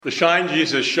The Shine,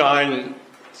 Jesus, Shine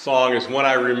song is one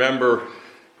I remember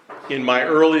in my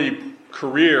early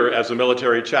career as a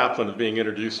military chaplain of being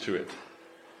introduced to it.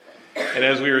 And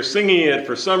as we were singing it,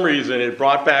 for some reason, it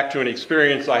brought back to an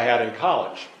experience I had in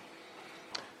college.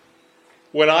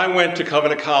 When I went to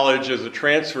Covenant College as a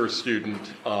transfer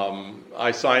student, I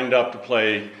signed up to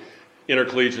play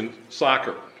intercollegiate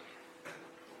soccer.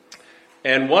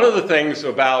 And one of the things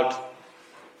about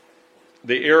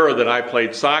the era that I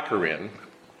played soccer in,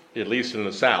 at least in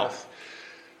the South,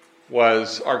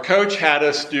 was our coach had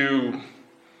us do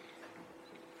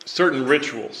certain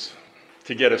rituals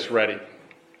to get us ready.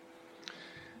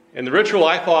 And the ritual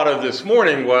I thought of this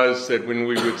morning was that when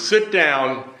we would sit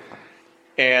down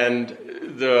and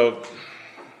the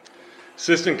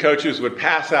assistant coaches would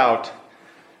pass out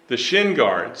the shin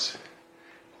guards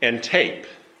and tape.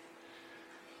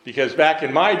 Because back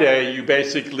in my day, you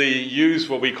basically used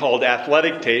what we called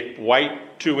athletic tape,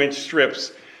 white 2-inch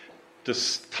strips, to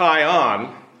strap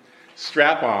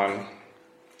on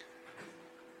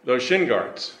those shin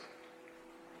guards.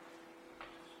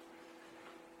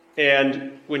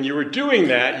 And when you were doing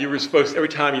that, you were supposed, every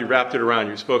time you wrapped it around,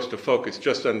 you were supposed to focus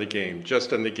just on the game,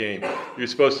 just on the game. You were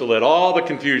supposed to let all the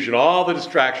confusion, all the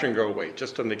distraction go away,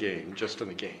 just on the game, just on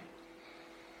the game.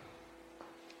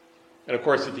 And of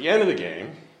course, at the end of the game,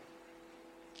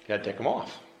 you had to take them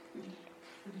off.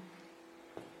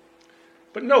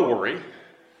 But no worry.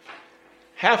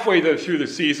 Halfway through the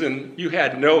season, you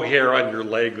had no hair on your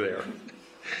leg there,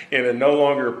 and it no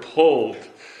longer pulled.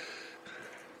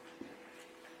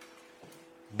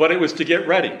 But it was to get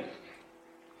ready.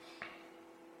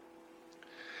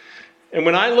 And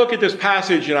when I look at this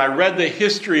passage and I read the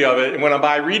history of it, and when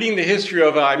by reading the history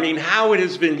of it, I mean how it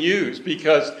has been used,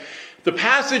 because the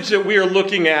passage that we are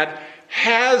looking at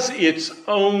has its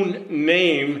own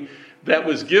name that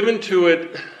was given to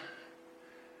it,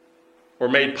 or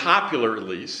made popular at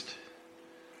least,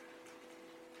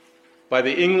 by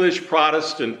the English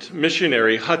Protestant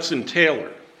missionary Hudson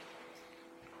Taylor,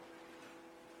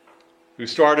 who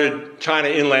started China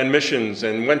Inland Missions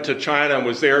and went to China and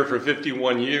was there for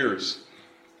 51 years.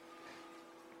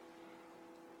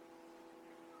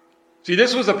 See,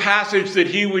 this was a passage that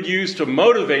he would use to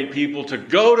motivate people to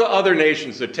go to other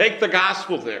nations, to take the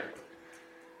gospel there.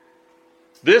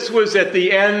 This was at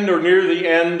the end or near the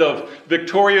end of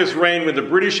Victoria's reign when the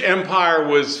British Empire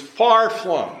was far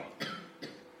flung.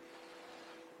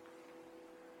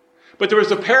 But there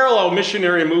was a parallel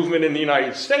missionary movement in the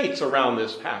United States around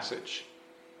this passage.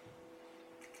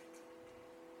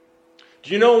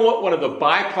 Do you know what one of the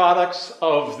byproducts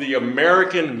of the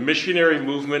American missionary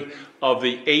movement of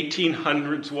the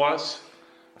 1800s was?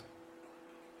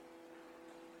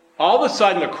 All of a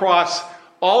sudden, across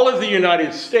all of the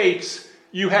United States,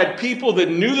 you had people that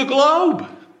knew the globe.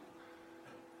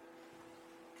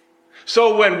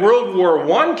 So when World War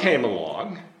I came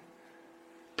along,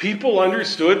 people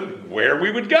understood where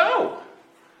we would go.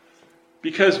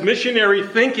 Because missionary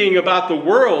thinking about the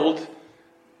world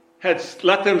had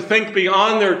let them think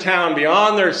beyond their town,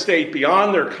 beyond their state,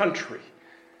 beyond their country.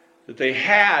 That they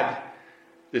had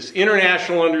this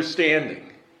international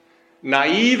understanding.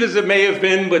 Naive as it may have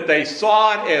been, but they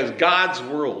saw it as God's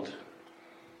world.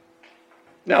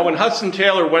 Now, when Hudson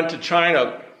Taylor went to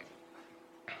China,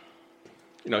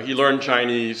 he learned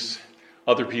Chinese.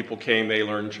 Other people came, they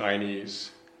learned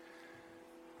Chinese.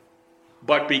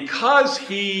 But because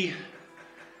he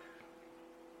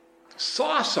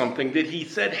saw something that he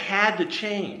said had to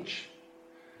change,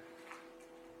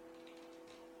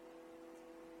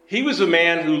 he was a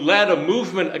man who led a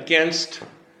movement against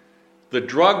the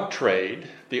drug trade,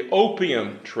 the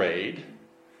opium trade.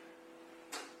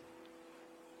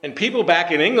 And people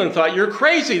back in England thought, you're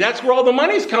crazy, that's where all the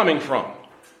money's coming from.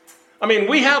 I mean,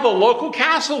 we have a local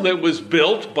castle that was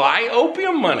built by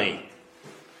opium money,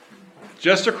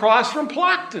 just across from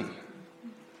Plockton.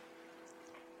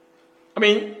 I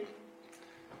mean,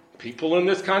 people in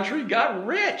this country got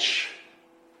rich.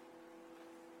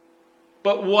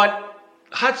 But what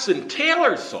Hudson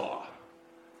Taylor saw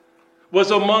was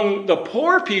among the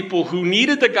poor people who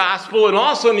needed the gospel and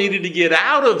also needed to get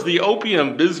out of the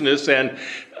opium business and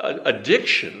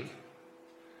addiction.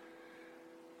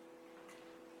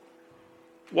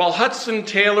 While Hudson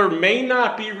Taylor may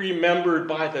not be remembered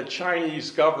by the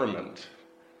Chinese government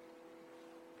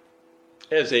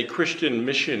as a Christian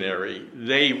missionary,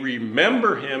 they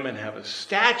remember him and have a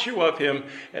statue of him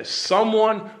as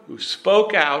someone who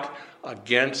spoke out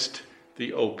against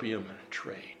the opium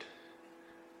trade.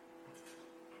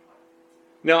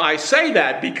 Now, I say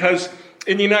that because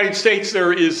in the United States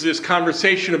there is this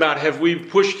conversation about, have we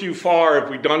pushed too far?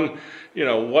 Have we done,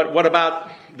 what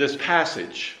about this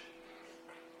passage?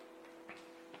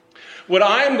 What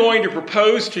I am going to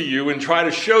propose to you and try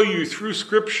to show you through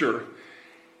Scripture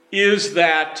is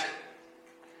that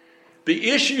the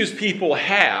issues people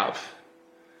have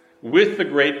with the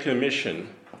Great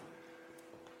Commission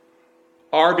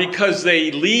are because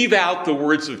they leave out the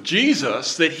words of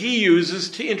Jesus that he uses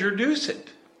to introduce it.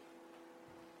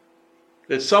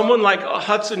 That someone like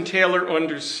Hudson Taylor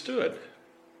understood.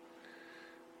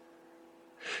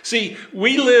 See,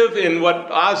 we live in what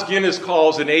Os Guinness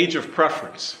calls an age of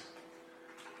preference,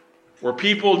 where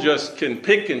people just can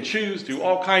pick and choose, do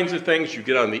all kinds of things. You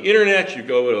get on the internet, you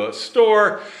go to a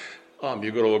store,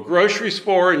 you go to a grocery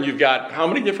store, and you've got how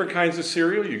many different kinds of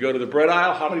cereal? You go to the bread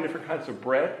aisle, how many different kinds of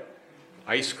bread?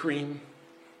 Ice cream,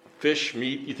 fish,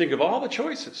 meat. You think of all the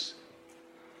choices.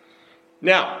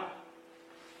 Now,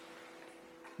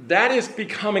 that is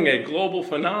becoming a global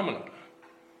phenomenon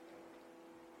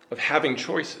of having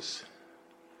choices.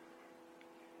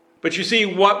 But you see,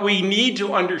 what we need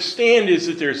to understand is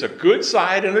that there's a good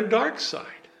side and a dark side.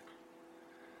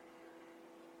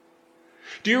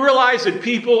 Do you realize that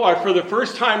people are, for the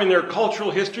first time in their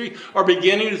cultural history, are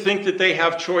beginning to think that they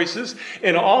have choices?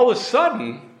 And all of a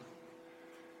sudden,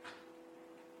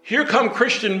 here come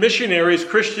Christian missionaries,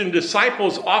 Christian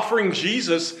disciples offering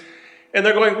Jesus, and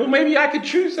they're going, well, maybe I could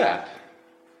choose that.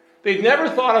 They'd never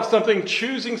thought of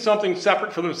choosing something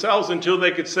separate for themselves until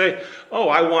they could say, oh,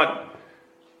 I want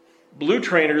blue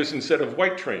trainers instead of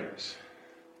white trainers.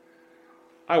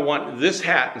 I want this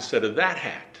hat instead of that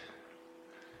hat.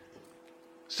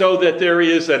 So that there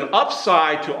is an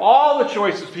upside to all the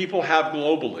choices people have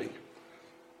globally.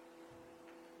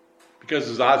 Because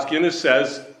as Os Guinness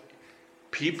says,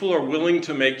 people are willing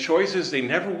to make choices they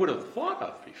never would have thought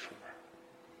of before.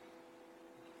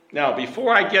 Now,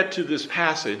 before I get to this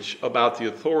passage about the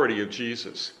authority of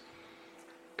Jesus,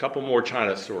 a couple more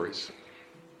China stories.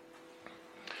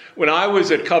 When I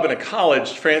was at Covenant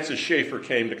College, Francis Schaeffer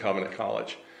came to Covenant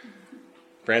College.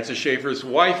 Francis Schaeffer's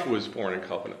wife was born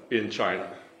in China.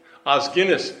 Os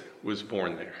Guinness was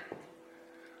born there.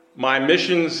 My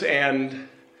missions and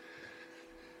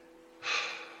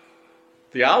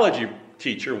theology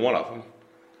teacher, one of them,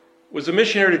 was a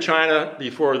missionary to China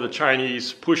before the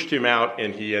Chinese pushed him out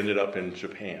and he ended up in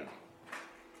Japan.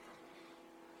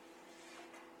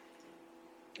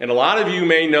 And a lot of you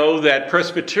may know that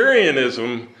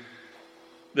Presbyterianism,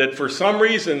 that for some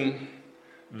reason,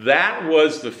 that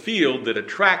was the field that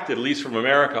attracted, at least from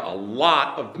America, a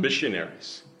lot of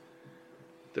missionaries.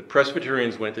 That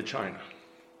Presbyterians went to China.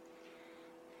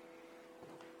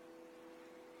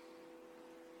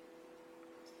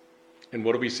 And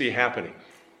what do we see happening?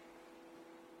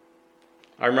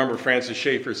 I remember Francis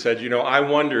Schaeffer said, I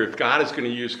wonder if God is going to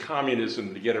use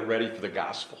communism to get it ready for the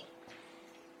gospel.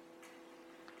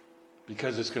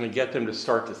 Because it's going to get them to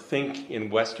start to think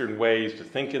in Western ways, to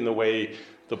think in the way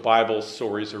the Bible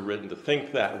stories are written, to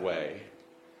think that way.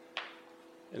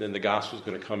 And then the gospel is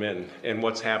going to come in. And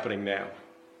what's happening now?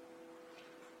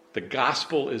 The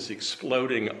gospel is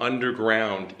exploding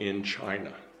underground in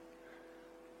China.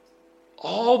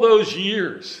 All those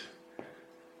years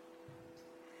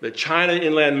that China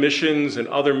Inland Missions and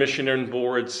other missionary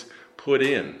boards put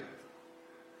in,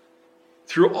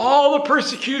 through all the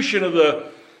persecution of the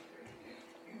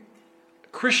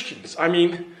Christians. I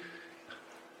mean,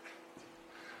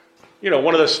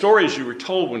 one of the stories you were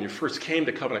told when you first came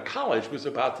to Covenant College was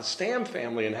about the Stam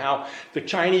family and how the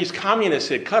Chinese communists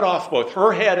had cut off both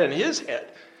her head and his head.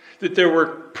 That there were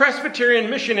Presbyterian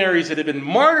missionaries that had been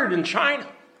martyred in China.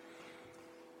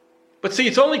 But see,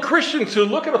 it's only Christians who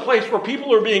look at a place where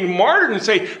people are being martyred and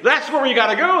say, that's where we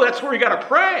got to go, that's where we got to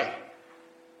pray.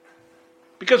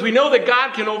 Because we know that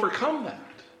God can overcome that.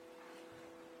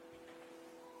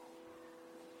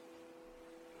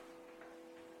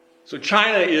 So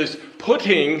China is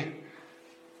putting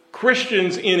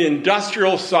Christians in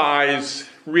industrial-size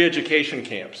re-education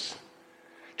camps.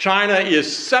 China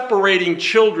is separating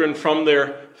children from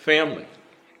their family.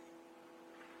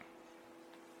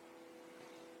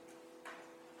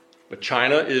 But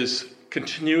China is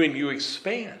continuing to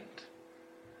expand.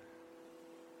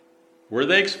 Where are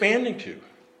they expanding to?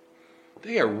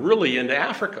 They are really into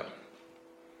Africa.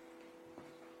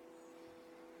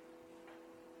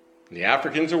 And the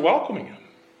Africans are welcoming them.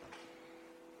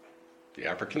 The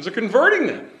Africans are converting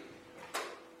them.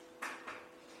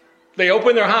 They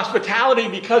open their hospitality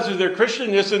because of their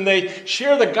Christianness, and they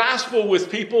share the gospel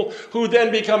with people who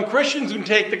then become Christians and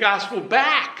take the gospel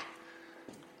back.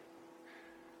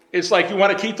 It's like you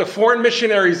want to keep the foreign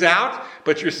missionaries out,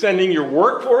 but you're sending your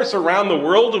workforce around the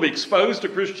world to be exposed to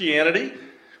Christianity,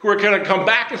 who are going to come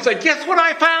back and say, guess what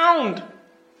I found?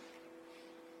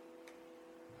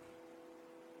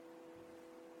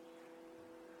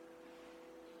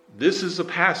 this is a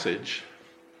passage,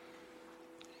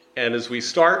 and as we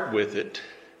start with it,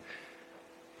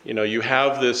 you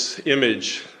have this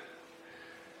image.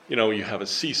 You have a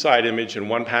seaside image in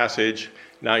one passage.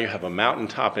 Now you have a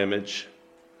mountaintop image.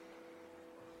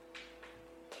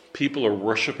 People are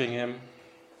worshiping him.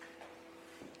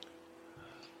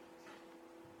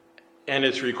 And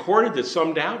it's recorded that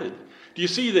some doubted. Do you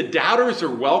see the doubters are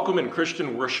welcome in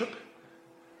Christian worship?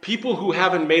 People who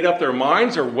haven't made up their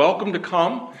minds are welcome to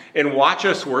come and watch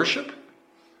us worship.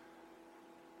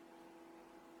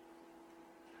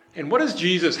 And what is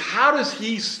Jesus? How does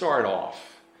he start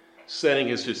off sending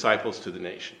his disciples to the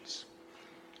nations?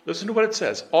 Listen to what it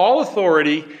says. All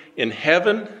authority in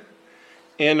heaven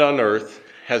and on earth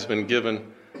has been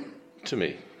given to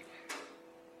me.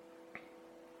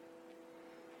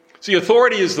 See,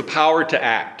 authority is the power to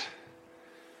act.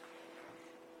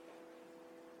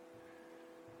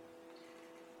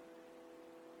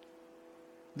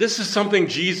 This is something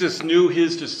Jesus knew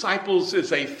his disciples, as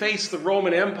they faced the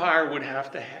Roman Empire, would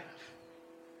have to have.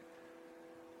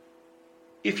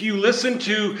 If you listen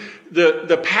to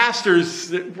the pastors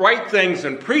that write things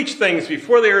and preach things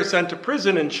before they are sent to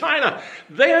prison in China,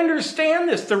 they understand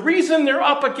this. The reason they're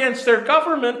up against their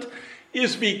government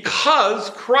is because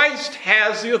Christ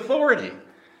has the authority.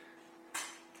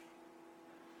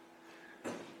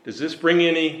 Does this bring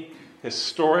any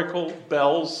historical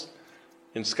bells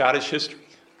in Scottish history?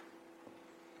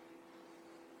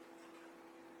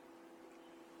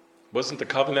 Wasn't the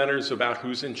Covenanters about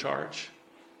who's in charge?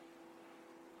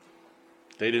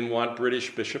 They didn't want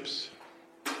British bishops.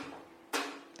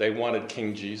 They wanted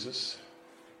King Jesus.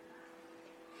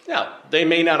 Now, they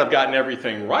may not have gotten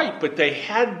everything right, but they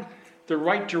had the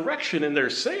right direction in their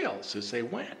sails as they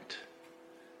went.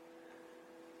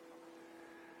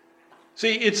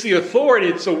 See, it's the authority,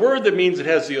 it's a word that means it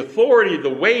has the authority, the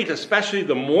weight, especially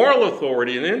the moral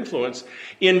authority and influence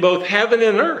in both heaven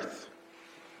and earth.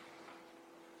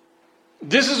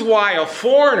 This is why a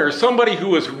foreigner, somebody who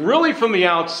was really from the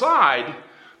outside,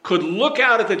 could look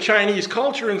out at the Chinese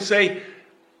culture and say,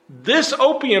 this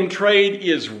opium trade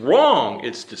is wrong,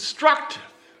 it's destructive.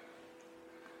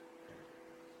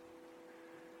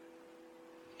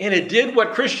 And it did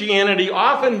what Christianity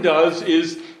often does,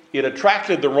 is it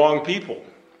attracted the wrong people.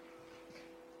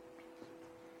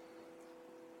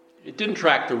 It didn't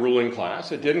attract the ruling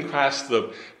class. It didn't attract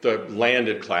the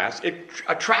landed class. It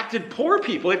attracted poor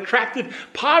people. It attracted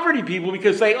poverty people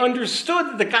because they understood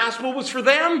that the gospel was for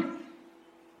them.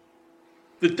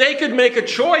 That they could make a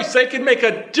choice. They could make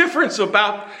a difference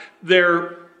about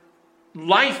their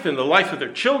life and the life of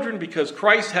their children because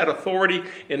Christ had authority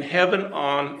in heaven,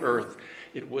 on earth.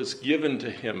 It was given to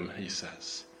him, he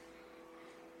says.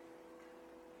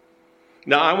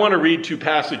 Now, I want to read two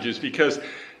passages because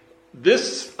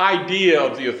this idea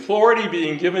of the authority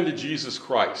being given to Jesus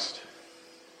Christ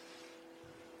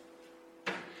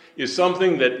is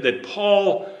something that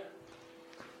Paul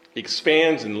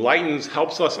expands, enlightens,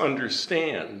 helps us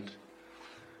understand.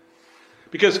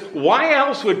 Because why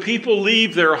else would people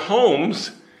leave their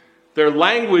homes, their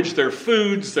language, their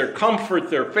foods, their comfort,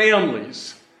 their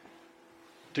families,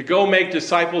 to go make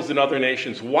disciples in other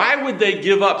nations? Why would they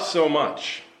give up so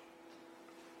much?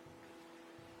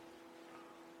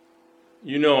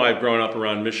 I've grown up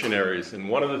around missionaries, and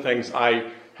one of the things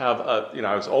I have,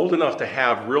 I was old enough to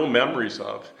have real memories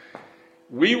of.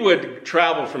 We would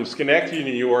travel from Schenectady,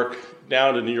 New York,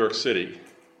 down to New York City,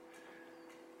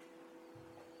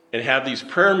 and have these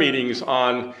prayer meetings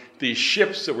on these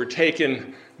ships that were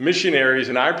taking missionaries.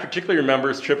 And I particularly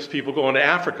remember trips people going to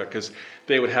Africa because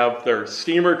they would have their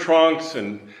steamer trunks,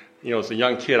 and as a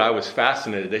young kid, I was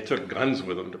fascinated. They took guns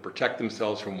with them to protect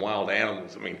themselves from wild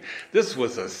animals. This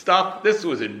was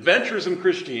adventurism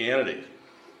Christianity.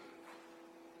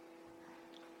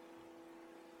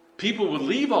 People would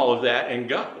leave all of that and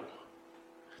go.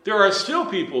 There are still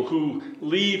people who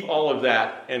leave all of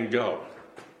that and go.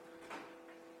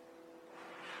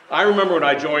 I remember when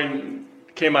I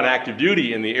came on active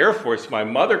duty in the Air Force, my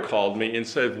mother called me and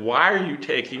said, "Why are you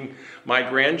taking my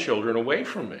grandchildren away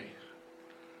from me?"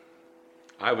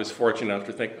 I was fortunate enough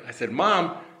to think, I said,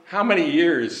 "Mom, how many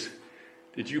years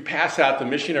did you pass out the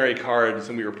missionary cards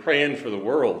and we were praying for the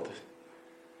world?"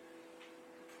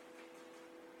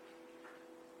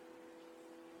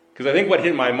 Because I think what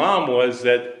hit my mom was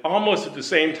that almost at the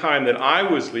same time that I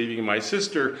was leaving, my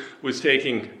sister was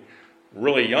taking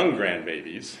really young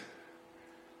grandbabies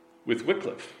with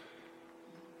Wycliffe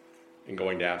and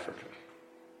going to Africa.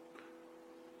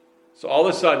 So all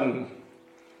of a sudden,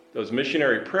 those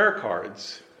missionary prayer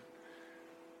cards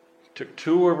took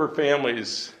two of her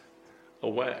families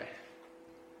away.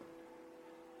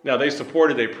 Now, they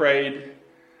prayed,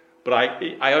 But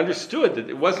I understood that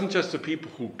it wasn't just the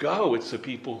people who go, it's the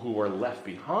people who are left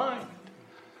behind.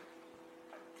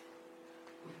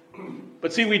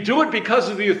 But see, we do it because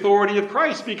of the authority of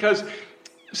Christ. Because,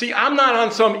 see, I'm not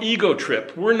on some ego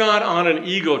trip. We're not on an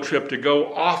ego trip to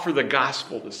go offer the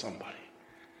gospel to somebody.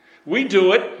 We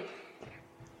do it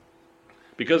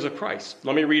because of Christ.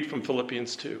 Let me read from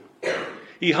Philippians 2.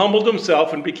 He humbled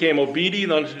himself and became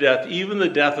obedient unto death, even the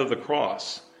death of the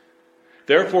cross.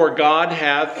 Therefore God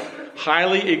hath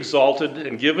highly exalted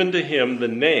and given to him the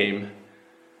name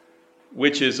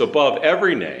which is above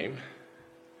every name,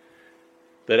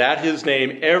 that at his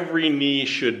name every knee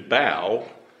should bow,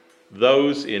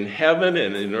 those in heaven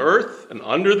and in earth and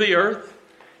under the earth,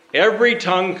 every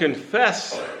tongue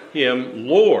confess him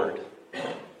Lord,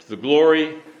 to the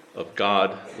glory of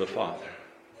God the Father.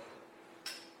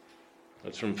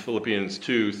 That's from Philippians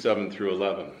 2, 7 through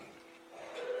 11.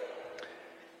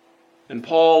 And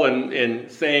Paul, in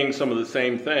saying some of the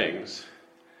same things,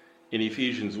 in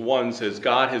Ephesians 1 says,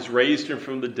 God has raised him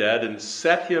from the dead and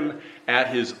set him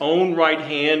at his own right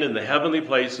hand in the heavenly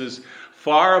places,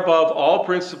 far above all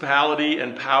principality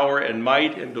and power and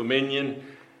might and dominion,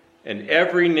 and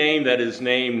every name that is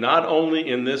named, not only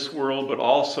in this world, but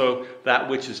also that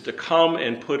which is to come,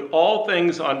 and put all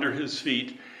things under his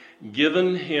feet,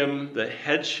 given him the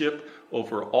headship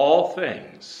over all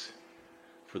things,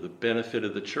 for the benefit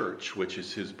of the church, which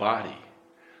is his body,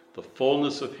 the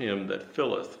fullness of him that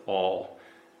filleth all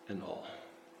in all.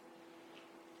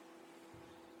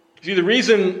 See, the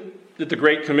reason that the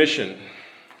Great Commission,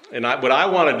 and what I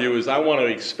want to do is I want to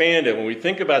expand it. When we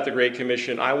think about the Great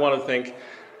Commission, I want to think,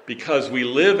 because we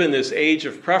live in this age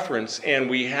of preference and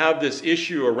we have this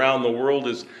issue around the world,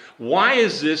 is why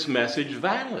is this message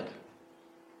valid?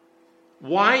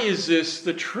 Why is this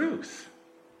the truth?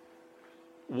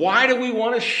 Why do we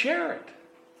want to share it?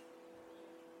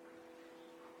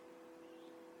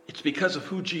 It's because of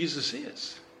who Jesus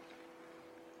is.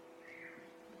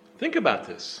 Think about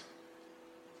this.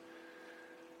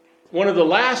 One of the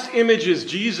last images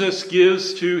Jesus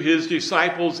gives to his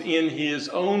disciples in his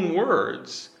own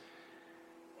words,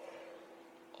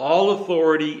 all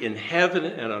authority in heaven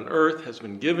and on earth has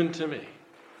been given to me.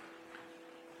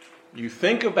 You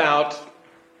think about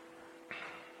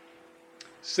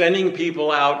sending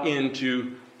people out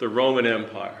into the Roman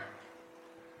Empire.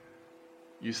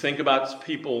 You think about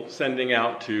people sending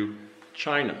out to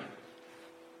China.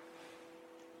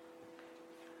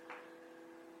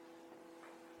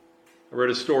 I read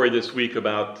a story this week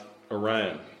about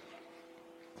Iran.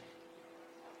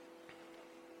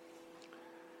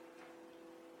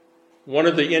 One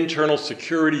of the internal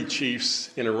security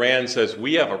chiefs in Iran says,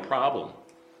 we have a problem.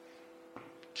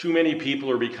 Too many people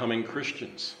are becoming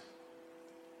Christians.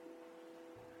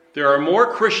 There are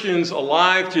more Christians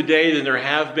alive today than there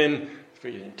have been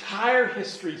for the entire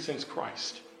history since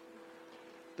Christ.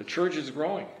 The church is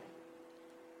growing.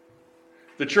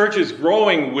 The church is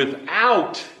growing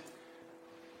without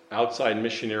outside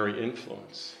missionary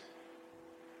influence.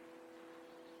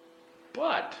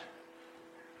 But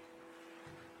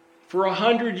for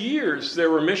 100 years, there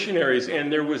were missionaries,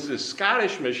 and there was this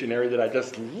Scottish missionary that I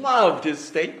just loved his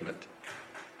statement.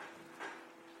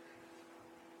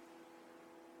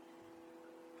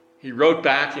 He wrote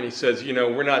back and he says,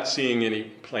 we're not seeing any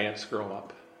plants grow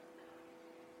up.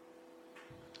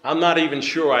 I'm not even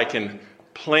sure I can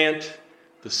plant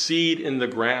the seed in the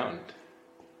ground.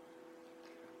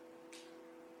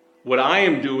 What I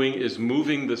am doing is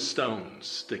moving the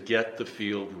stones to get the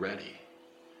field ready.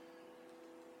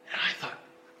 And I thought,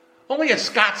 only a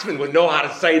Scotsman would know how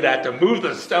to say that, to move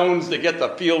the stones to get the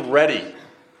field ready.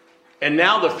 And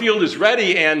now the field is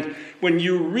ready, and when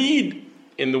you read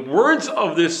in the words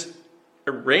of this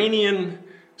Iranian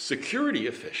security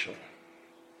official,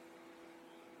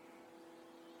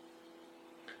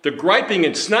 the griping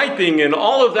and sniping and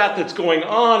all of that that's going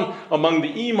on among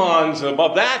the imams and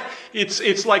above that,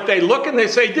 it's like they look and they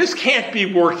say, this can't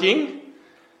be working.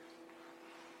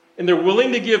 And they're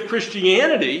willing to give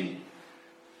Christianity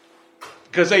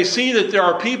because they see that there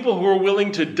are people who are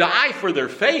willing to die for their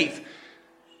faith.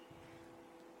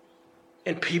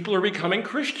 And people are becoming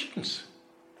Christians.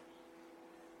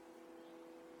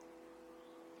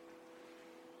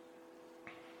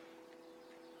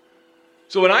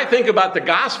 So when I think about the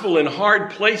gospel in hard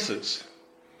places,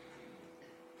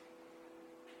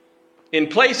 in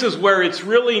places where it's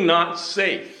really not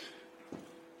safe,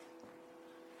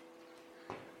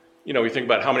 we think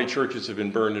about how many churches have been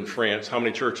burned in France, how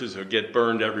many churches get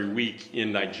burned every week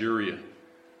in Nigeria.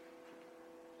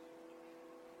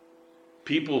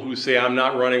 People who say, I'm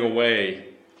not running away,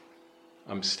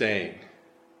 I'm staying,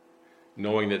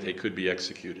 knowing that they could be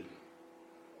executed.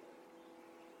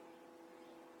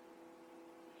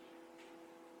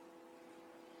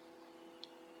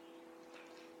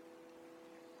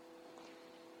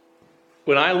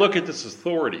 when I look at this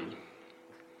authority,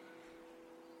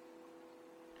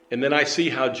 and then I see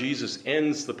how Jesus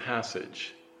ends the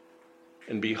passage,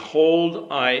 and behold,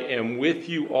 I am with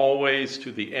you always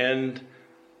to the end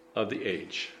of the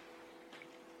age.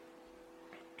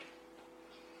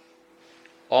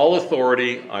 All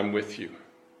authority, I'm with you.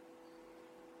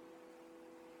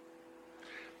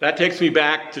 That takes me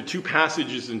back to two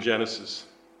passages in Genesis.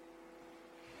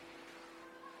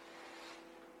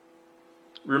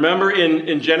 Remember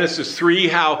in Genesis 3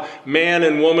 how man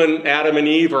and woman, Adam and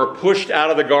Eve, are pushed out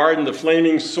of the garden, the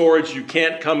flaming swords, you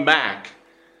can't come back.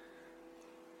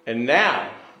 And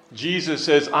now, Jesus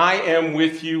says, I am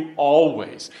with you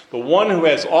always. The one who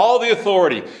has all the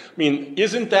authority. I mean,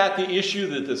 isn't that the issue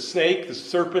that the snake, the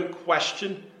serpent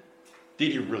questioned?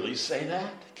 Did he really say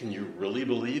that? Can you really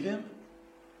believe him?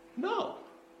 No.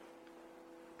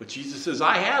 But Jesus says,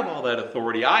 I have all that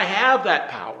authority. I have that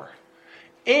power.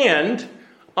 And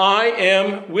I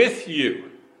am with you.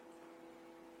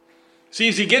 See,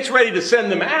 as he gets ready to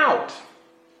send them out,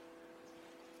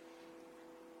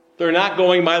 they're not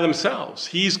going by themselves.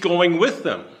 He's going with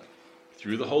them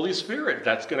through the Holy Spirit.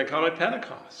 That's going to come at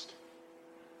Pentecost.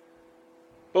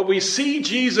 But we see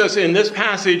Jesus in this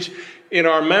passage in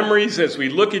our memories as we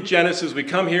look at Genesis. We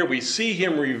come here, we see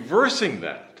him reversing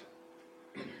that.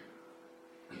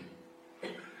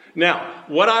 Now,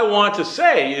 what I want to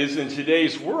say is in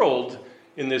today's world,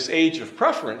 in this age of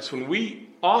preference, when we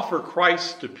offer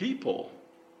Christ to people,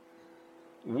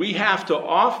 we have to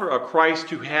offer a Christ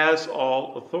who has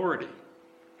all authority.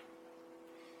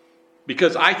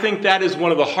 Because I think that is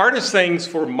one of the hardest things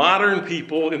for modern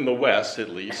people in the West, at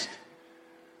least,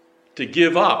 to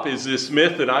give up, is this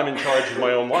myth that I'm in charge of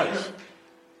my own life.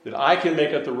 That I can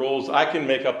make up the rules, I can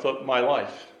make up my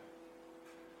life.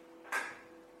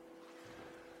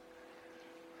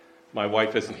 My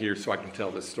wife isn't here, so I can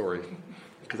tell this story,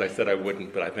 because I said I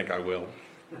wouldn't, but I think I will.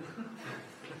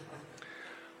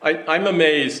 I'm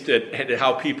amazed at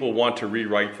how people want to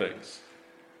rewrite things.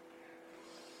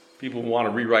 People want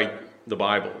to rewrite the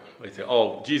Bible. They say,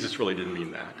 oh, Jesus really didn't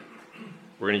mean that.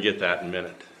 We're going to get that in a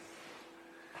minute.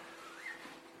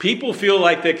 People feel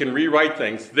like they can rewrite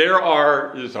things.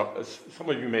 Some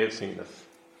of you may have seen this.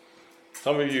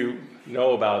 Some of you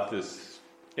know about this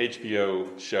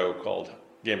HBO show called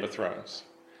Game of Thrones.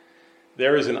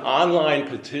 There is an online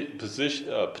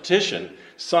petition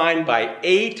signed by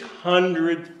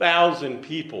 800,000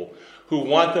 people who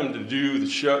want them to do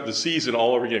the season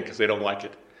all over again because they don't like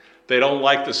it. They don't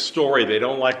like the story. They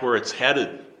don't like where it's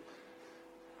headed.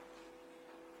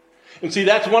 And see,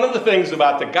 that's one of the things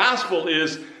about the gospel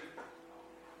is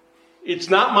it's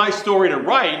not my story to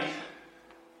write.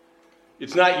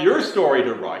 It's not your story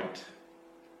to write.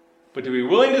 But to be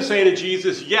willing to say to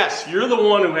Jesus, yes, you're the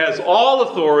one who has all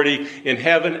authority in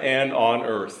heaven and on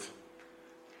earth.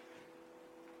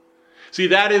 See,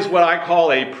 that is what I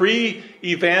call a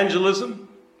pre-evangelism.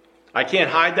 I can't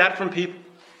hide that from people.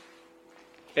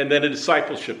 And then a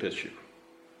discipleship issue.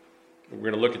 We're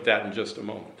going to look at that in just a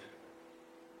moment.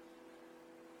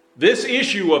 This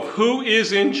issue of who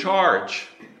is in charge,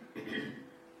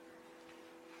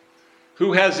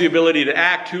 who has the ability to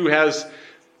act, who has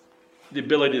the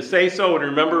ability to say so. And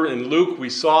remember in Luke, we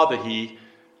saw that he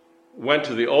went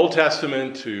to the Old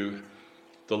Testament, to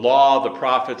the law, the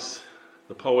prophets,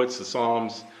 the poets, the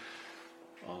Psalms.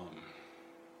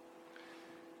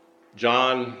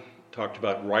 John talked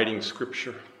about writing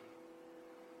scripture.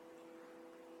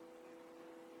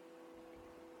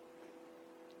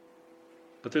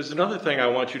 But there's another thing I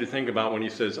want you to think about when he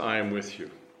says, I am with you.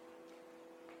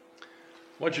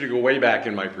 I want you to go way back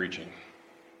in my preaching.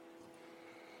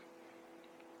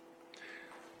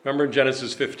 Remember in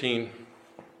Genesis 15,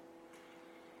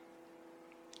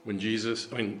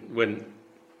 when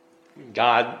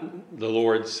God, the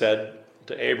Lord, said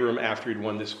to Abram after he'd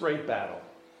won this great battle,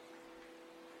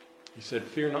 he said,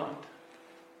 fear not,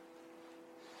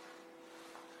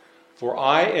 for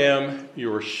I am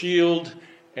your shield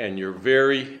and your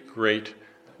very great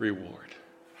reward.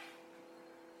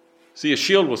 See, a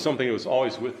shield was something that was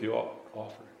always with the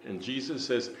offer. And Jesus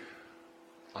says,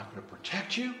 I'm going to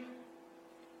protect you.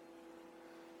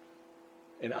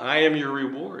 And I am your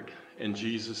reward. And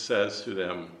Jesus says to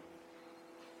them,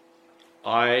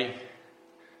 I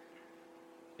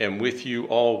am with you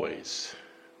always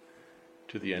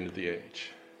to the end of the age.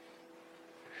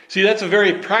 See, that's a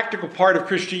very practical part of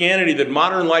Christianity that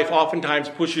modern life oftentimes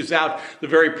pushes out the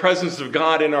very presence of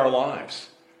God in our lives.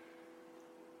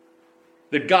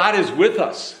 That God is with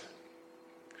us.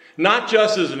 Not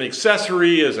just as an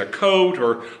accessory, as a coat,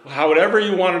 or however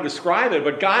you want to describe it,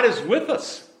 but God is with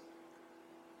us.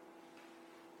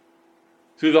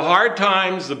 Through the hard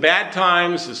times, the bad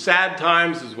times, the sad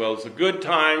times, as well as the good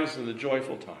times and the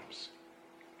joyful times.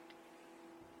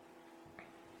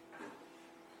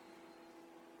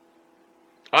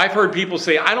 I've heard people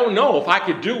say, I don't know if I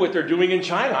could do what they're doing in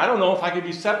China. I don't know if I could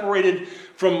be separated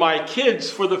from my kids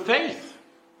for the faith.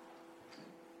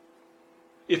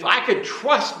 If I could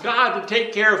trust God to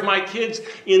take care of my kids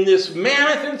in this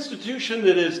mammoth institution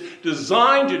that is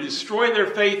designed to destroy their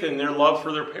faith and their love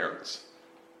for their parents.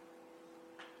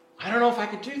 I don't know if I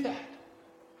could do that.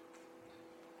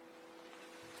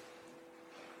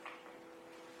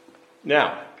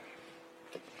 Now,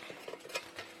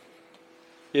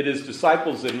 it is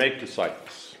disciples that make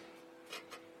disciples.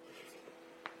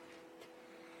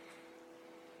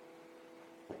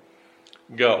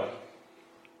 Go.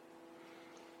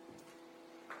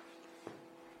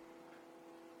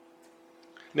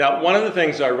 Now, one of the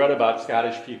things I read about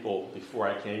Scottish people before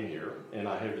I came here, and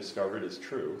I have discovered is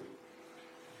true,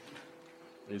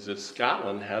 is that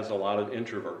Scotland has a lot of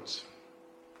introverts.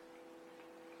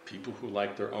 People who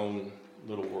like their own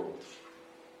little world.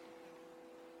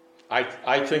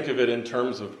 I think of it in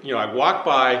terms of, I walk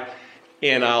by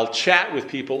and I'll chat with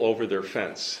people over their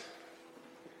fence.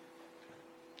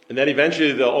 And then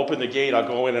eventually they'll open the gate, I'll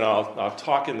go in and I'll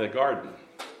talk in the garden.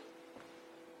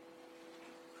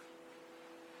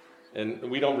 And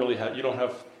we don't really have, you don't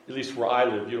have, at least where I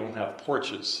live, you don't have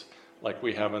porches like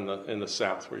we have in the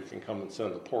South where you can come and sit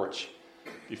on the porch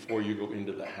before you go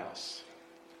into the house.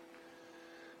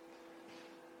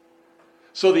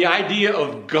 So the idea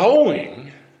of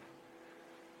going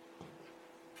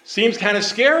seems kind of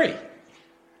scary.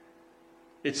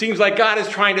 It seems like God is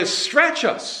trying to stretch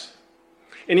us.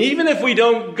 And even if we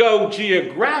don't go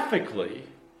geographically,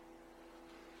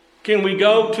 can we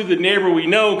go to the neighbor we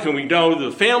know? Can we go to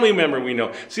the family member we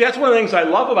know? See, that's one of the things I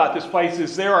love about this place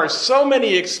is there are so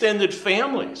many extended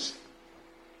families.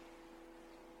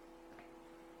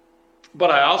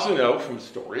 But I also know from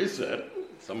stories that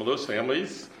some of those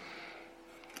families,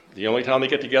 the only time they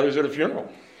get together is at a funeral.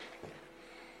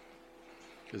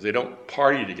 Because they don't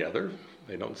party together.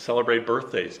 They don't celebrate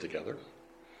birthdays together.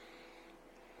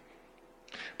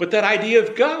 But that idea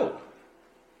of go.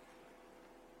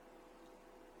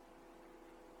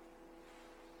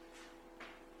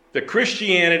 That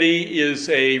Christianity is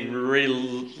a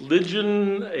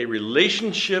religion, a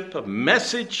relationship, a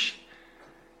message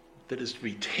that is to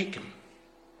be taken.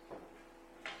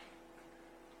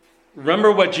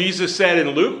 Remember what Jesus said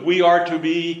in Luke? We are to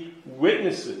be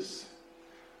witnesses.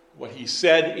 What he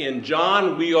said in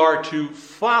John, we are to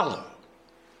follow.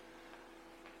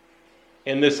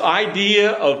 And this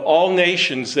idea of all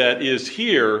nations that is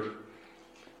here,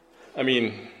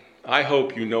 I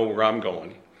hope you know where I'm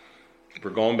going. We're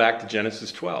going back to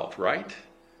Genesis 12, right?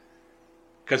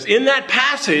 Because in that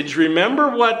passage,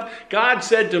 remember what God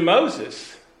said to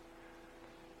Moses?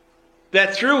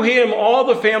 That through him, all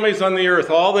the families on the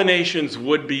earth, all the nations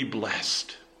would be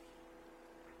blessed.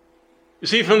 You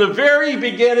see, from the very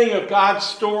beginning of God's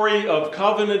story of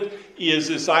covenant is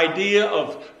this idea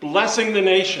of blessing the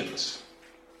nations.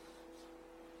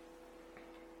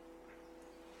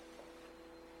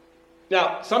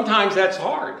 Now, sometimes that's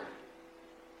hard.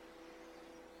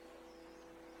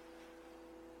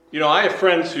 I have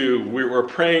friends who we were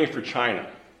praying for China.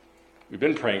 We've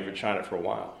been praying for China for a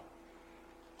while.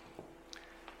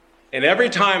 And every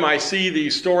time I see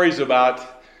these stories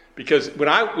about, because when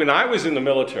I was in the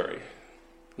military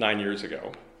 9 years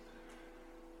ago,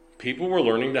 people were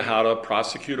learning how to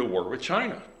prosecute a war with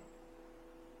China.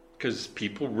 Because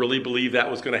people really believed that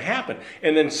was going to happen.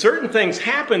 And then certain things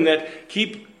happen that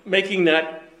keep making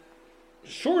that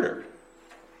shorter.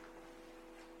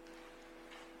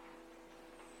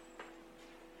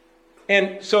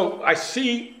 And so I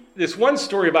see this one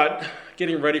story about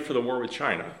getting ready for the war with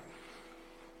China.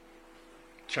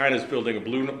 China's building a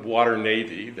blue water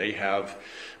navy. They have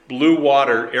blue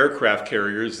water aircraft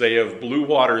carriers. They have blue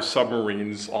water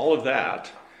submarines, all of that.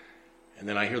 And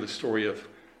then I hear the story of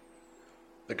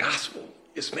the gospel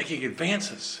is making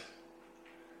advances.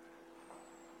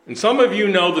 And some of you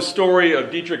know the story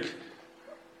of Dietrich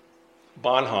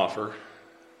Bonhoeffer,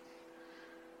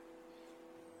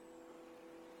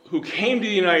 who came to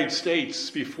the United States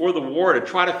before the war to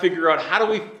try to figure out how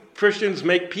do we Christians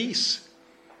make peace.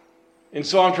 And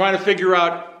so I'm trying to figure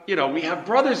out, we have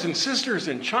brothers and sisters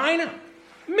in China,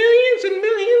 millions and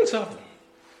millions of them.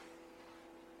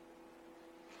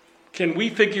 Can we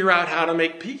figure out how to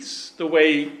make peace the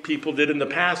way people did in the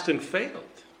past and failed?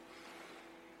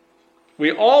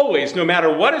 We always, no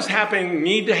matter what is happening,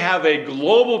 need to have a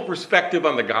global perspective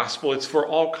on the gospel. It's for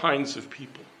all kinds of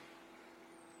people.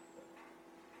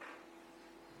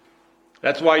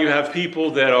 That's why you have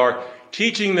people that are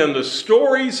teaching them the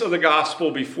stories of the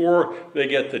gospel before they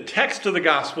get the text of the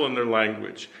gospel in their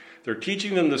language. They're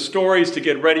teaching them the stories to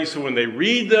get ready so when they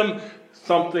read them,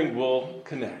 something will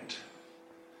connect.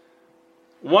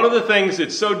 One of the things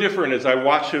that's so different is I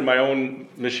watched in my own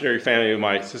missionary family with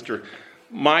my sister.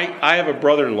 I have a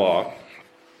brother-in-law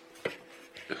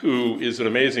who is an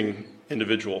amazing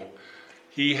individual.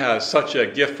 He has such a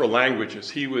gift for languages.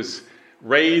 He was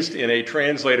raised in a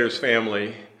translator's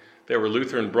family. They were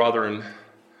Lutheran brethren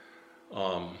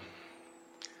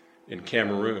in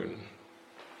Cameroon.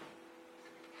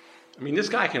 I mean, this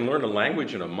guy can learn a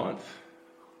language in a month.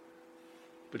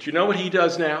 But you know what he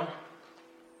does now?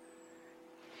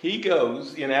 He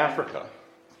goes in Africa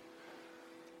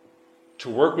to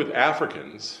work with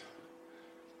Africans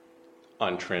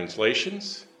on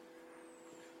translations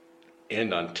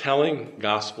and on telling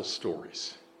gospel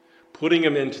stories, putting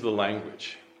them into the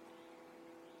language.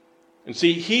 And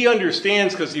see, he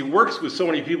understands, because he works with so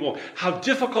many people, how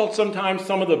difficult sometimes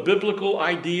some of the biblical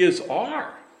ideas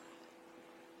are.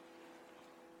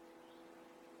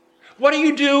 What do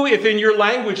you do if in your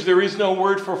language there is no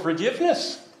word for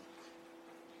forgiveness?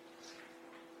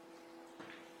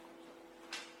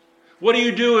 What do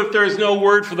you do if there is no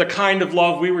word for the kind of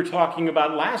love we were talking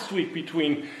about last week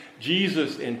between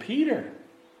Jesus and Peter?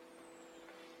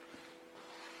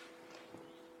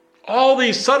 All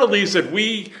these subtleties that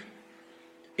we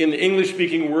in the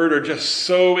English-speaking world are just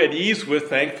so at ease with,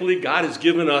 thankfully, God has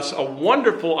given us a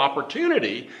wonderful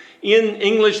opportunity in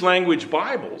English language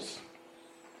Bibles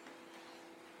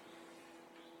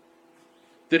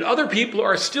that other people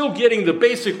are still getting the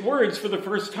basic words for the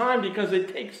first time because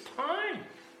it takes time.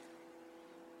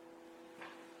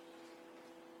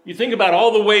 You think about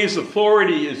all the ways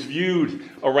authority is viewed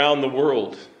around the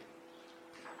world,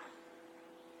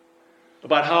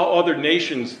 about how other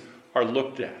nations are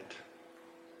looked at.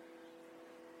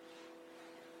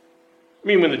 I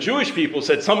mean, when the Jewish people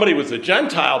said somebody was a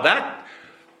Gentile, that,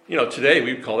 today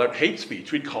we'd call that hate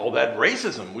speech. We'd call that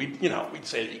racism. We'd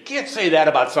say, you can't say that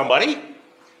about somebody,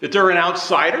 that they're an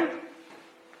outsider.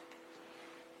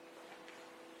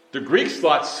 The Greeks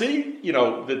thought,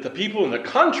 that the people in the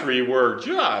country were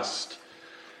just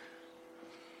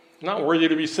not worthy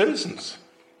to be citizens.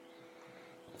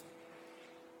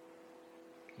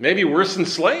 Maybe worse than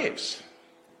slaves.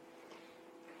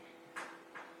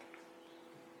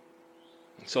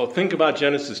 So think about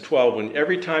Genesis 12, when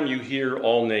every time you hear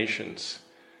all nations,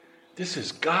 this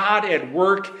is God at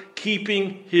work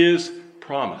keeping his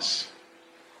promise.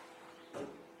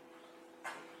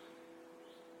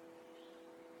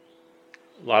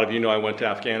 A lot of you know I went to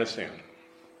Afghanistan.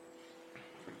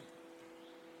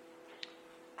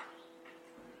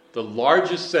 The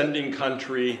largest sending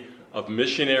country of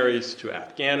missionaries to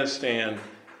Afghanistan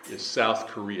is South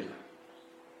Korea.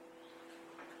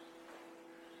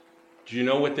 Do you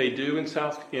know what they do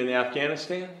in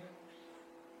Afghanistan?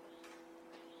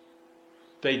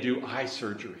 They do eye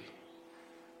surgery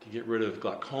to get rid of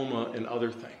glaucoma and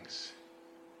other things.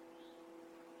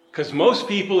 Because most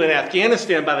people in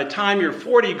Afghanistan, by the time you're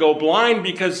 40, go blind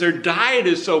because their diet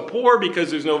is so poor,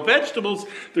 because there's no vegetables,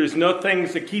 there's no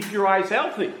things that keep your eyes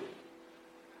healthy.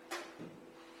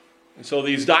 And so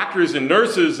these doctors and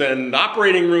nurses and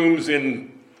operating rooms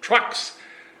in trucks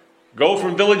go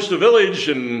from village to village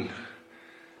and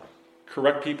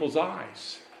correct people's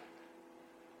eyes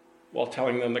while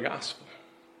telling them the gospel.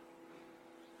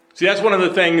 See, that's one of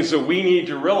the things that we need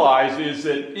to realize, is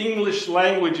that English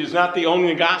language is not the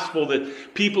only gospel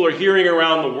that people are hearing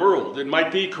around the world. It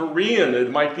might be Korean, it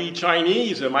might be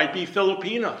Chinese, it might be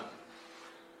Filipino.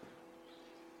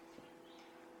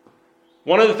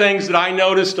 One of the things that I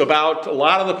noticed about a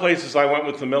lot of the places I went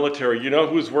with the military, you know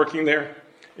who was working there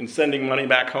and sending money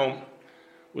back home?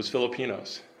 Was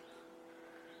Filipinos.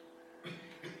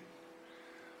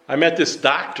 I met this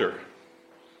doctor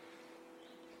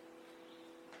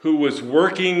who was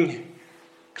working,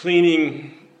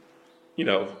 cleaning,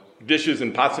 dishes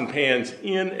and pots and pans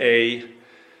in a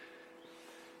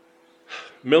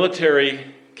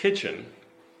military kitchen.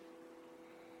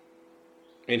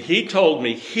 And he told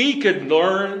me he could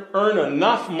earn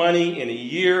enough money in a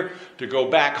year to go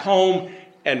back home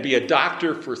and be a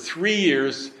doctor for 3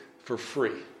 years for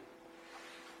free.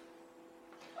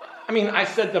 I mean, I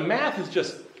said, the math is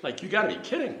just like, you got to be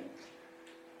kidding.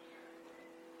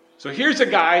 So here's a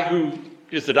guy who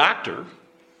is a doctor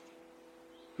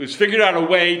who's figured out a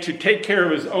way to take care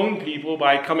of his own people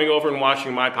by coming over and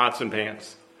washing my pots and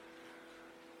pans.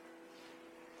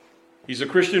 He's a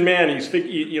Christian man.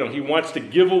 He wants to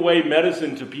give away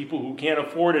medicine to people who can't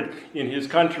afford it in his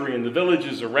country and the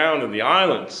villages around and the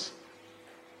islands.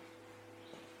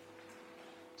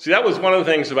 See, that was one of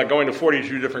the things about going to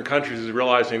 42 different countries, is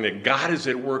realizing that God is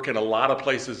at work in a lot of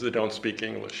places that don't speak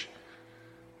English.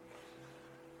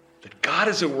 That God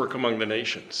is at work among the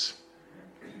nations.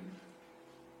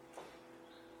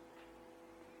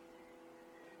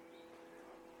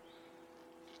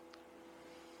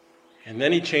 And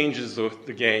then he changes the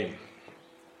game.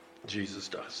 Jesus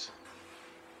does.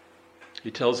 He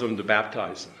tells them to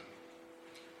baptize them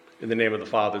in the name of the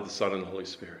Father, the Son, and the Holy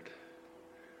Spirit.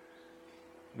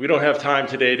 We don't have time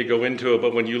today to go into it,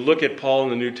 but when you look at Paul in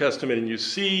the New Testament and you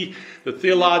see the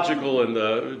theological and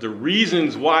the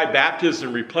reasons why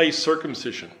baptism replaced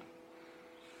circumcision,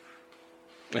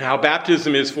 and how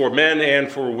baptism is for men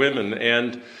and for women,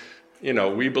 and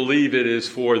we believe it is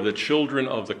for the children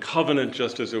of the covenant,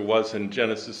 just as it was in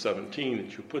Genesis 17,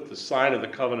 that you put the sign of the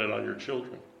covenant on your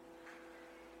children.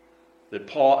 That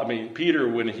Peter,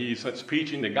 when he's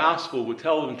preaching the gospel, would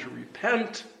tell them to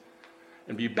repent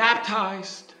and be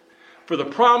baptized, for the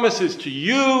promise is to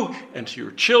you and to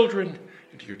your children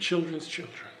and to your children's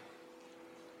children.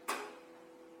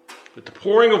 But the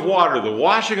pouring of water, the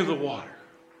washing of the water,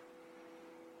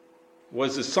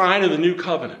 was the sign of the new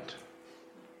covenant.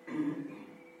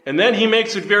 And then he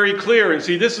makes it very clear, and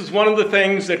see, this is one of the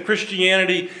things that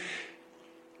Christianity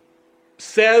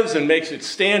says and makes it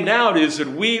stand out, is that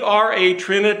we are a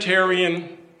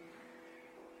Trinitarian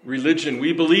religion.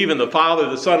 We believe in the Father,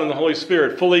 the Son, and the Holy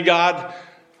Spirit, fully God,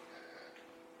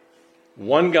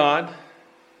 one God.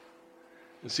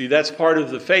 And see, that's part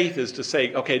of the faith, is to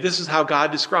say, okay, this is how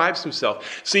God describes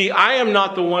himself. See, I am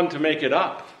not the one to make it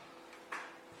up.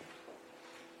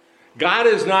 God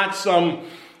is not some,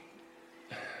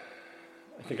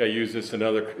 I think I used this in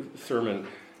another sermon,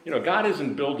 God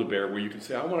isn't Build-A-Bear where you can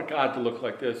say, I want God to look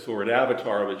like this, or an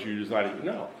avatar that you just not even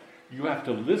know. You have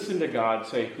to listen to God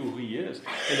say who he is.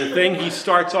 And the thing he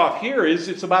starts off here is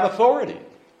it's about authority.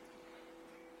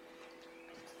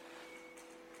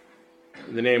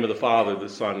 In the name of the Father, the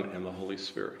Son, and the Holy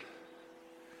Spirit.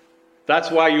 That's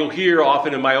why you'll hear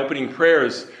often in my opening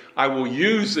prayers, I will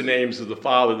use the names of the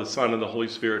Father, the Son, and the Holy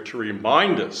Spirit to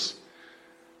remind us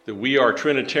that we are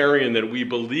Trinitarian, that we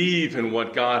believe in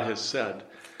what God has said.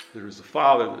 There is the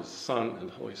Father, the Son, and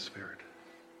the Holy Spirit.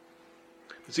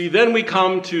 See, then we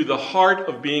come to the heart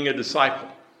of being a disciple.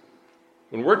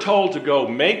 When we're told to go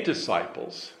make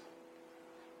disciples,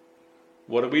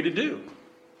 what are we to do?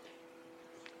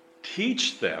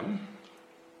 Teach them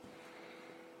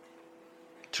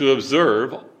to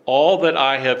observe all that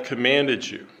I have commanded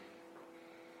you.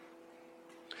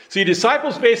 See,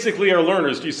 disciples basically are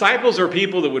learners. Disciples are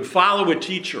people that would follow a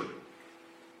teacher.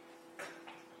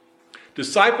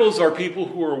 Disciples are people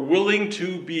who are willing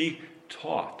to be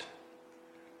taught.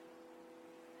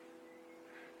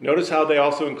 Notice how they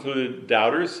also included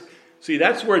doubters. See,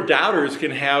 that's where doubters can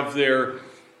have their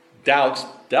doubts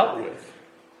dealt with,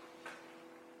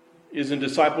 is in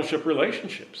discipleship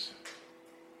relationships.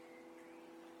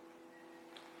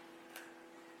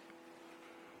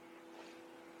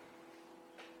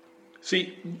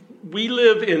 See, we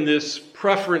live in this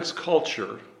preference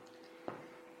culture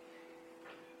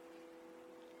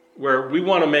where we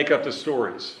want to make up the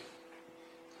stories.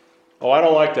 Oh, I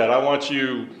don't like that. I want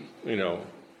you,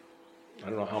 I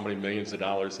don't know how many millions of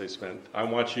dollars they spent. I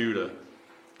want you to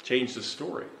change the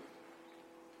story.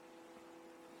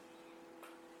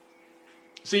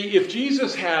 See, if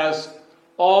Jesus has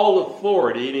all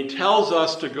authority and he tells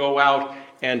us to go out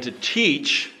and to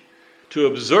teach, to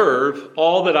observe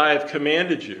all that I have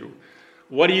commanded you,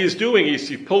 what he is doing is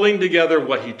he's pulling together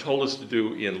what he told us to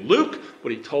do in Luke,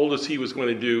 what he told us he was going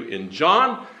to do in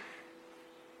John.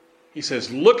 He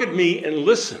says, look at me and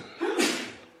listen.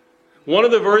 One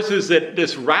of the verses that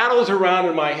just rattles around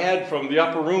in my head from the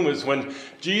upper room is when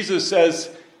Jesus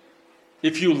says,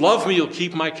 if you love me, you'll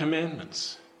keep my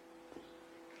commandments.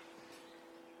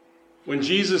 When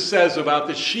Jesus says about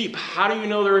the sheep, how do you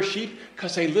know they're a sheep?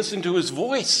 Because they listen to his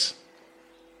voice.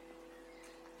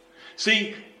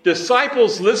 See,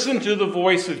 disciples listen to the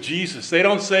voice of Jesus. They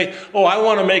don't say, oh, I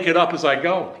want to make it up as I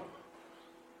go.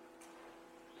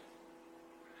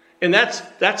 And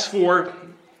that's for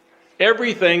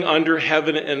everything under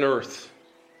heaven and earth.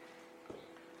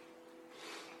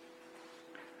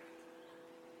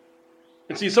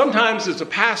 And see, sometimes as a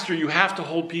pastor, you have to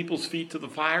hold people's feet to the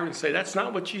fire and say, that's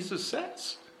not what Jesus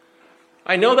says.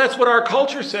 I know that's what our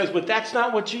culture says, but that's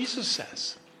not what Jesus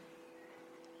says.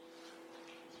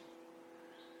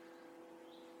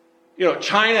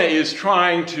 China is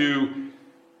trying to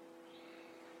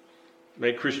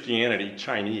make Christianity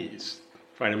Chinese,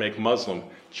 trying to make Muslim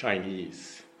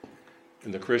Chinese.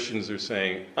 And the Christians are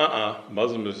saying,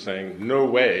 Muslims are saying, no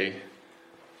way.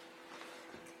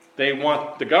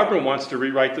 The government wants to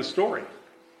rewrite the story.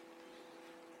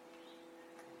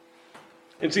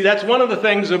 And see, that's one of the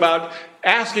things about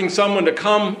asking someone to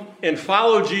come and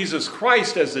follow Jesus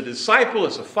Christ as a disciple,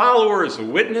 as a follower, as a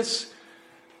witness,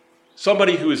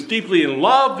 somebody who is deeply in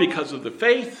love because of the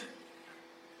faith,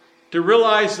 to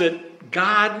realize that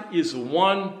God is the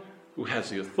one who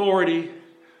has the authority,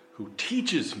 who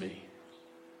teaches me.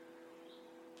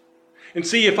 And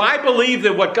see, if I believe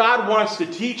that what God wants to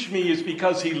teach me is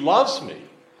because he loves me,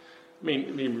 I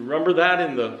mean remember that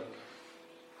in the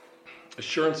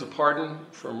assurance of pardon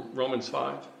from Romans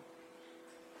 5?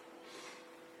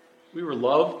 We were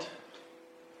loved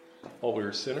while we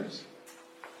were sinners.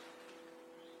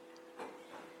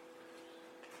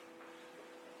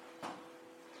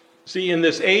 See, in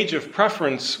this age of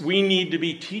preference, we need to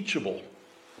be teachable.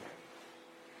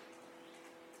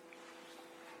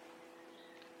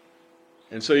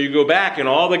 And so you go back in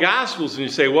all the Gospels and you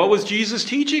say, what was Jesus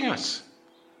teaching us?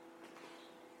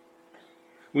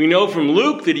 We know from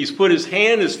Luke that he's put his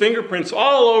hand, his fingerprints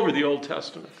all over the Old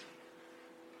Testament.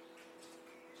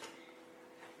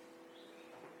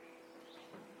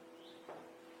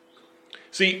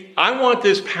 See, I want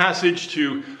this passage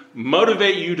to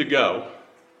motivate you to go.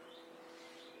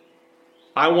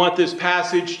 I want this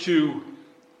passage to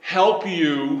help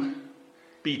you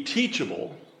be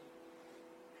teachable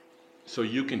so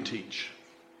you can teach.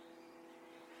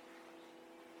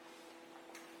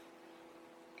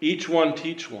 Each one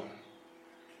teach one.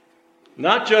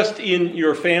 Not just in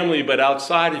your family, but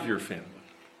outside of your family.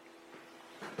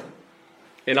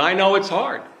 And I know it's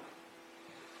hard.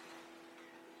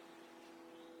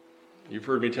 You've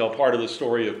heard me tell part of the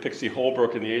story of Pixie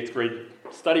Holbrook in the 8th grade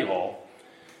study hall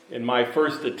in my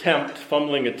first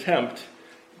fumbling attempt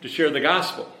to share the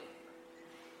gospel.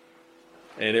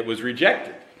 And it was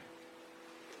rejected,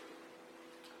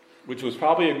 which was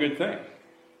probably a good thing,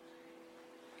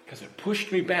 because it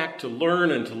pushed me back to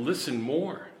learn and to listen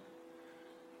more.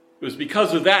 It was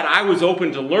because of that I was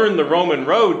open to learn the Roman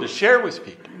road to share with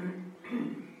people,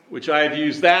 which I have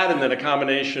used that and then a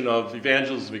combination of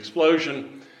evangelism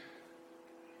explosion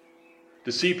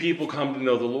to see people come to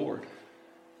know the Lord.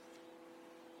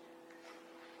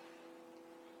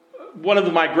 One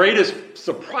of my greatest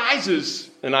surprises,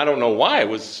 and I don't know why it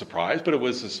was a surprise, but it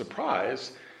was a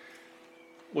surprise,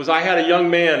 was I had a young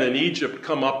man in Egypt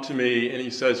come up to me and he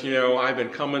says, I've been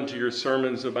coming to your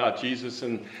sermons about Jesus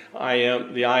and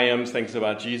the I Ams things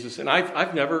about Jesus, and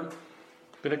I've never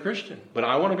been a Christian, but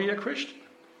I want to be a Christian.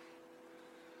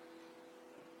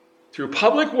 Through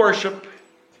public worship,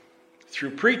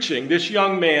 through preaching, this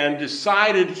young man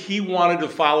decided he wanted to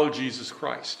follow Jesus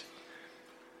Christ.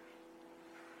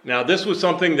 Now, this was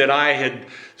something that I had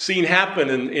seen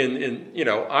happen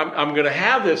I'm going to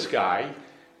have this guy.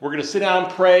 We're going to sit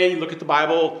down, pray, look at the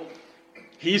Bible.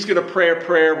 He's going to pray a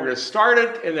prayer. We're going to start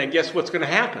it, and then guess what's going to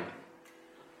happen?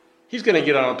 He's going to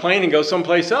get on a plane and go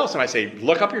someplace else. And I say,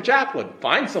 look up your chaplain.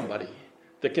 Find somebody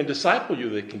that can disciple you,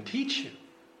 that can teach you.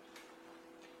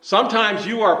 Sometimes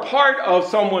you are part of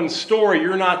someone's story.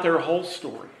 You're not their whole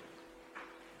story.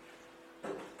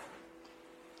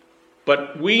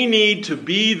 But we need to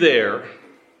be there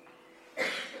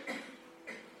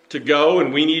to go,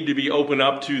 and we need to be open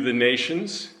up to the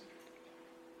nations.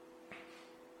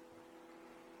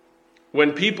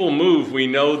 When people move, we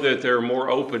know that they're more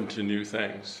open to new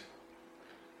things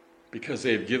because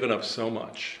they've given up so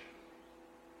much.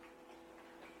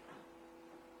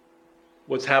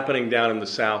 What's happening down in the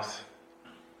south,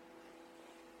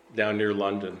 down near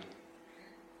London?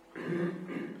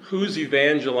 Who's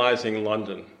evangelizing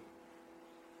London?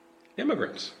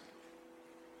 Immigrants.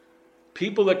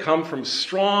 People that come from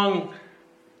strong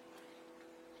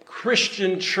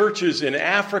Christian churches in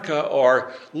Africa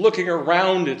are looking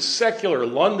around at secular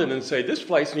London and say, this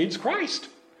place needs Christ.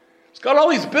 It's got all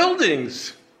these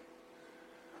buildings,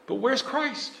 but where's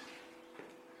Christ?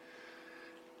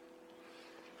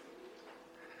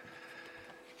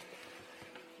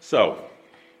 So,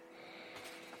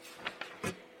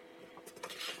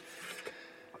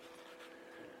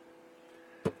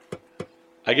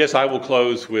 I guess I will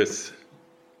close with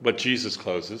what Jesus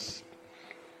closes,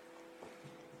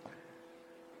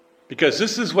 because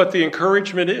this is what the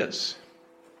encouragement is.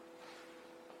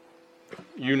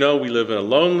 We live in a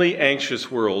lonely,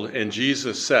 anxious world, and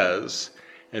Jesus says,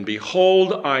 and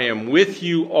behold, I am with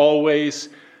you always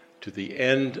to the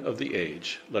end of the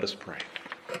age. Let us pray.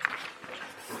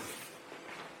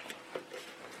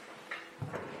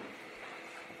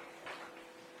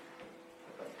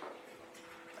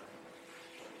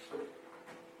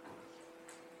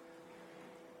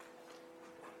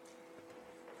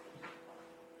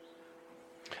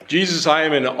 Jesus, I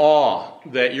am in awe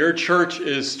that your church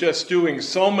is just doing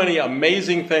so many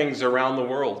amazing things around the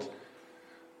world.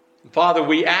 Father,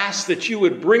 we ask that you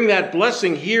would bring that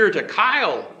blessing here to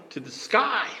Kyle, to the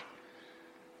sky.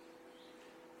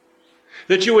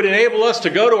 That you would enable us to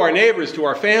go to our neighbors, to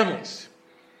our families.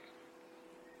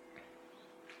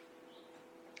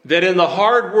 That in the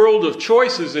hard world of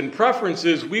choices and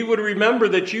preferences, we would remember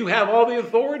that you have all the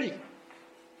authority.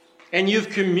 And you've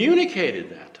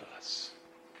communicated that to us.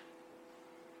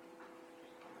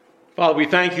 Father, we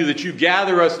thank you that you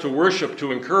gather us to worship,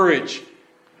 to encourage,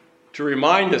 to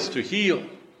remind us, to heal,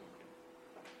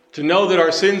 to know that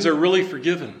our sins are really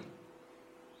forgiven.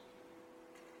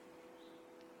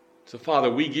 So,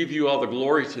 Father, we give you all the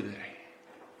glory today.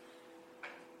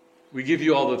 We give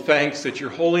you all the thanks that your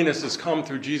holiness has come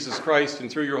through Jesus Christ and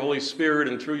through your Holy Spirit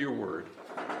and through your word.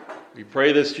 We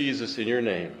pray this, Jesus, in your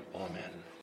name. Amen.